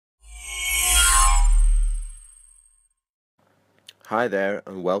Hi there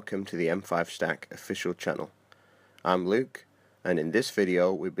and welcome to the M5Stack official channel. I'm Luke, and in this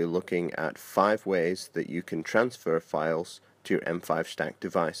video we'll be looking at 5 ways that you can transfer files to your M5Stack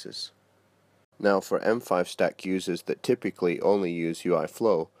devices. Now, for M5Stack users that typically only use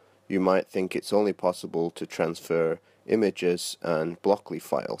UIFlow, you might think it's only possible to transfer images and Blockly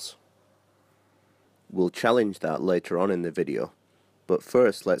files. We'll challenge that later on in the video, but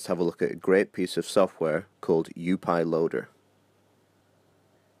first let's have a look at a great piece of software called UPyLoader.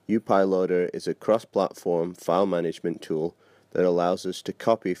 UPyLoader is a cross-platform file management tool that allows us to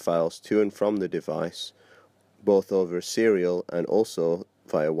copy files to and from the device, both over serial and also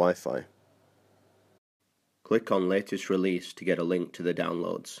via Wi-Fi. Click on latest release to get a link to the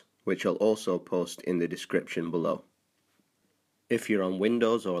downloads, which I'll also post in the description below. If you're on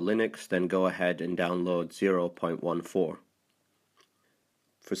Windows or Linux, then go ahead and download 0.14.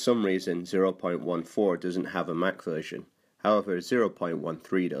 For some reason 0.14 doesn't have a Mac version. However,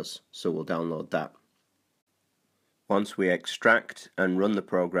 0.13 does, so we'll download that. Once we extract and run the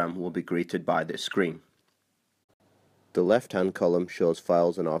program, we'll be greeted by this screen. The left-hand column shows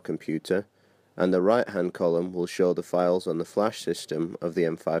files on our computer, and the right-hand column will show the files on the flash system of the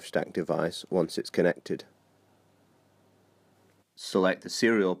M5Stack device once it's connected. Select the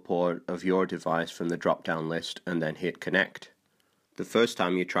serial port of your device from the drop-down list and then hit connect. The first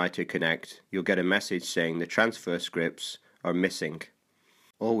time you try to connect, you'll get a message saying the transfer scripts are missing.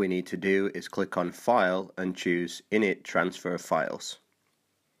 All we need to do is click on File and choose Init Transfer Files.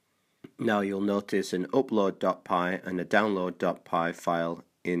 Now you'll notice an upload.py and a download.py file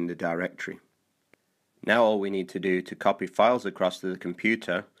in the directory. Now all we need to do to copy files across to the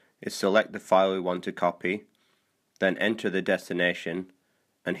computer is select the file we want to copy, then enter the destination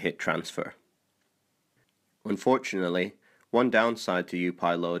and hit transfer. Unfortunately, one downside to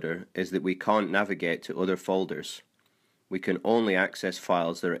UPyLoader is that we can't navigate to other folders. We can only access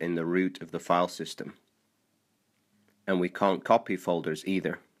files that are in the root of the file system. And we can't copy folders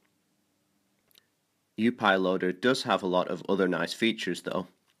either. UPyLoader does have a lot of other nice features though.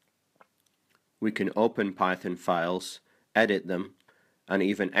 We can open Python files, edit them, and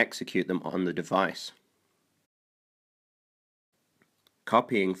even execute them on the device.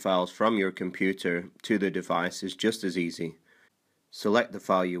 Copying files from your computer to the device is just as easy. Select the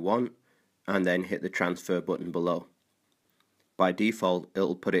file you want and then hit the transfer button below. By default,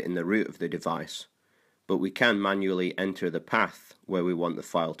 it'll put it in the root of the device, but we can manually enter the path where we want the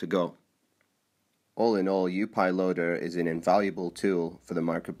file to go. All in all, UPyLoader is an invaluable tool for the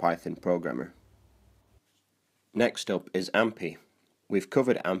MicroPython programmer. Next up is Ampy. We've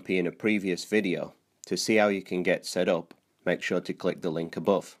covered Ampy in a previous video. To see how you can get set up, make sure to click the link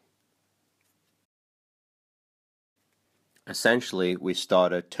above. Essentially, we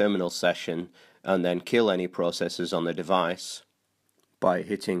start a terminal session and then kill any processes on the device by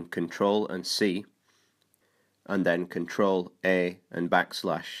hitting Ctrl and C and then Ctrl A and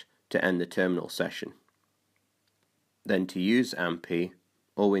backslash to end the terminal session. Then to use Ampy,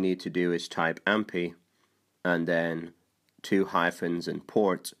 all we need to do is type Ampy and then 2 hyphens and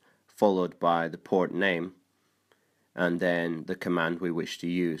port followed by the port name and then the command we wish to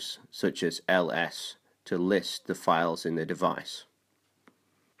use, such as ls to list the files in the device.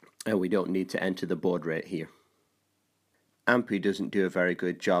 And we don't need to enter the baud rate here. Ampy doesn't do a very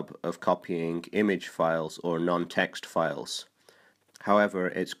good job of copying image files or non-text files. However,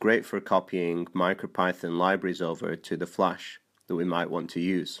 it's great for copying MicroPython libraries over to the flash that we might want to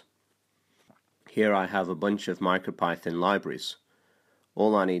use. Here I have a bunch of MicroPython libraries.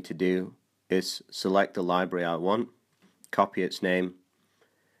 All I need to do is select the library I want, copy its name,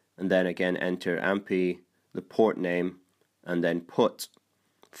 and then again enter Ampy, the port name, and then put,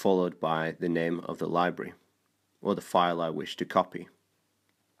 followed by the name of the library, or the file I wish to copy.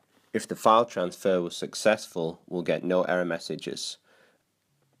 If the file transfer was successful, we'll get no error messages,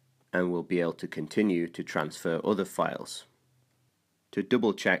 and we'll be able to continue to transfer other files. To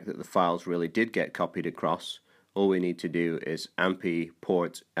double check that the files really did get copied across, all we need to do is Ampy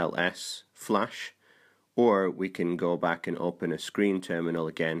port ls flash, or we can go back and open a screen terminal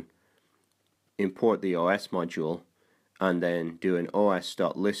again, import the OS module, and then do an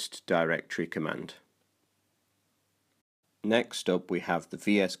os.list directory command. Next up we have the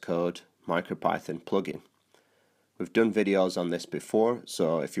VScode MicroPython plugin. We've done videos on this before,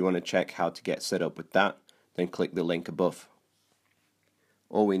 so if you want to check how to get set up with that, then click the link above.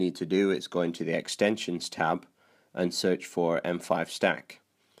 All we need to do is go into the Extensions tab and search for M5Stack,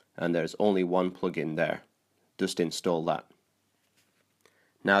 and there's only one plugin there. Just install that.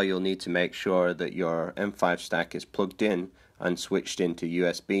 Now you'll need to make sure that your M5Stack is plugged in and switched into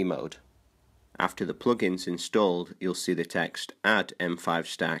USB mode. After the plugin's installed, you'll see the text Add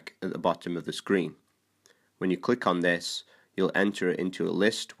M5Stack at the bottom of the screen. When you click on this, you'll enter it into a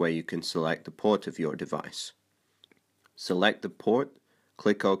list where you can select the port of your device. Select the port,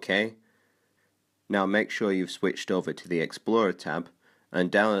 click OK. Now make sure you've switched over to the Explorer tab, and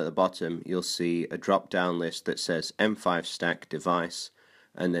down at the bottom you'll see a drop-down list that says M5Stack device,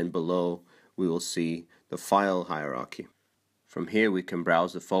 and then below we will see the file hierarchy. From here we can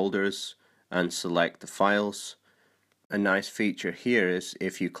browse the folders and select the files. A nice feature here is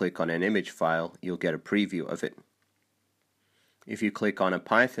if you click on an image file, you'll get a preview of it. If you click on a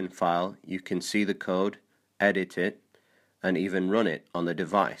Python file, you can see the code, edit it, and even run it on the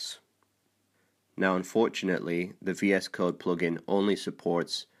device. Now unfortunately, the VScode plugin only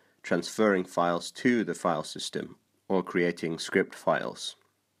supports transferring files to the file system or creating script files.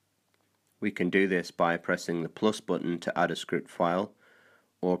 We can do this by pressing the plus button to add a script file,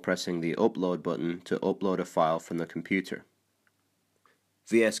 or pressing the upload button to upload a file from the computer.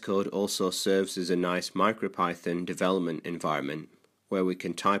 VScode also serves as a nice MicroPython development environment where we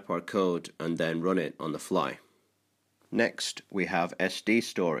can type our code and then run it on the fly. Next, we have SD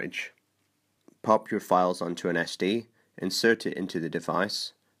storage. Pop your files onto an SD, insert it into the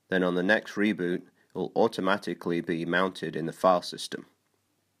device, then on the next reboot, it will automatically be mounted in the file system.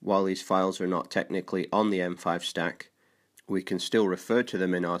 While these files are not technically on the M5Stack, we can still refer to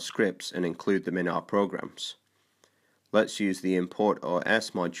them in our scripts and include them in our programs. Let's use the Import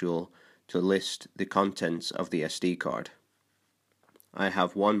OS module to list the contents of the SD card. I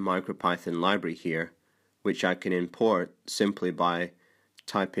have one MicroPython library here, which I can import simply by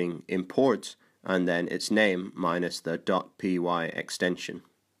typing import and then its name minus the .py extension.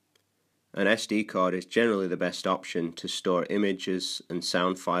 An SD card is generally the best option to store images and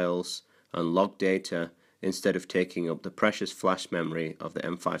sound files and log data instead of taking up the precious flash memory of the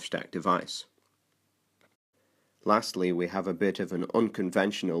M5Stack device. Lastly, we have a bit of an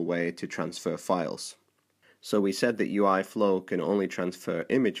unconventional way to transfer files. So we said that UIFlow can only transfer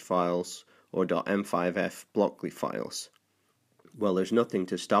image files or .m5f blockly files. Well, there's nothing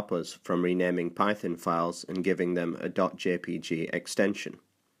to stop us from renaming Python files and giving them a .jpg extension.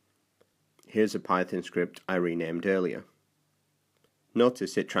 Here's a Python script I renamed earlier.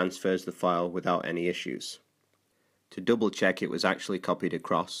 Notice it transfers the file without any issues. To double check it was actually copied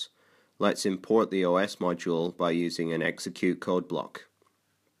across, let's import the OS module by using an execute code block.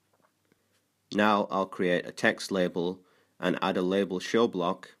 Now I'll create a text label and add a label show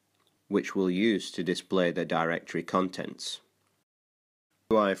block, which we'll use to display the directory contents.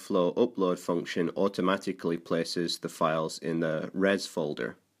 UIFlow upload function automatically places the files in the res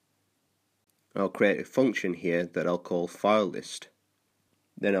folder. I'll create a function here that I'll call file list.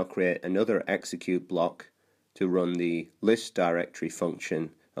 Then I'll create another execute block to run the list directory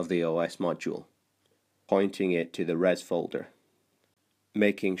function of the OS module, pointing it to the res folder.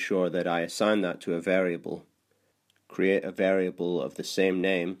 Making sure that I assign that to a variable, create a variable of the same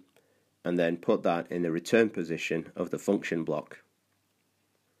name, and then put that in the return position of the function block.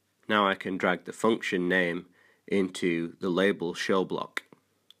 Now I can drag the function name into the label show block.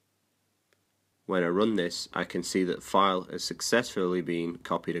 When I run this, I can see that the file has successfully been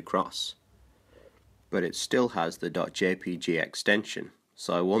copied across. But it still has the .jpg extension,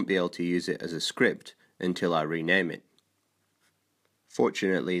 so I won't be able to use it as a script until I rename it.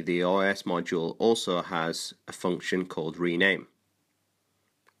 Fortunately, the OS module also has a function called rename.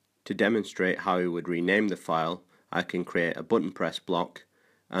 To demonstrate how we would rename the file, I can create a button press block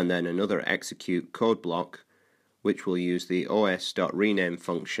and then another execute code block, which will use the os.rename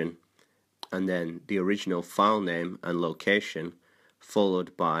function and then the original file name and location,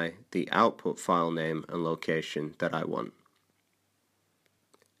 followed by the output file name and location that I want.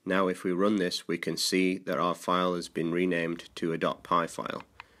 Now if we run this, we can see that our file has been renamed to a .py file.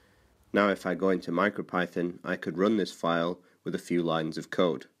 Now if I go into MicroPython, I could run this file with a few lines of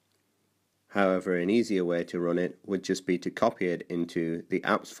code. However, an easier way to run it would just be to copy it into the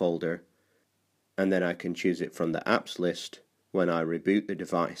apps folder, and then I can choose it from the apps list when I reboot the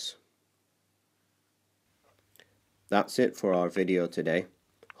device. That's it for our video today.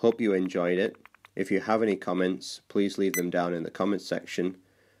 Hope you enjoyed it. If you have any comments, please leave them down in the comments section.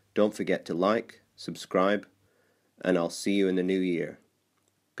 Don't forget to like, subscribe, and I'll see you in the new year.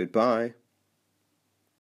 Goodbye.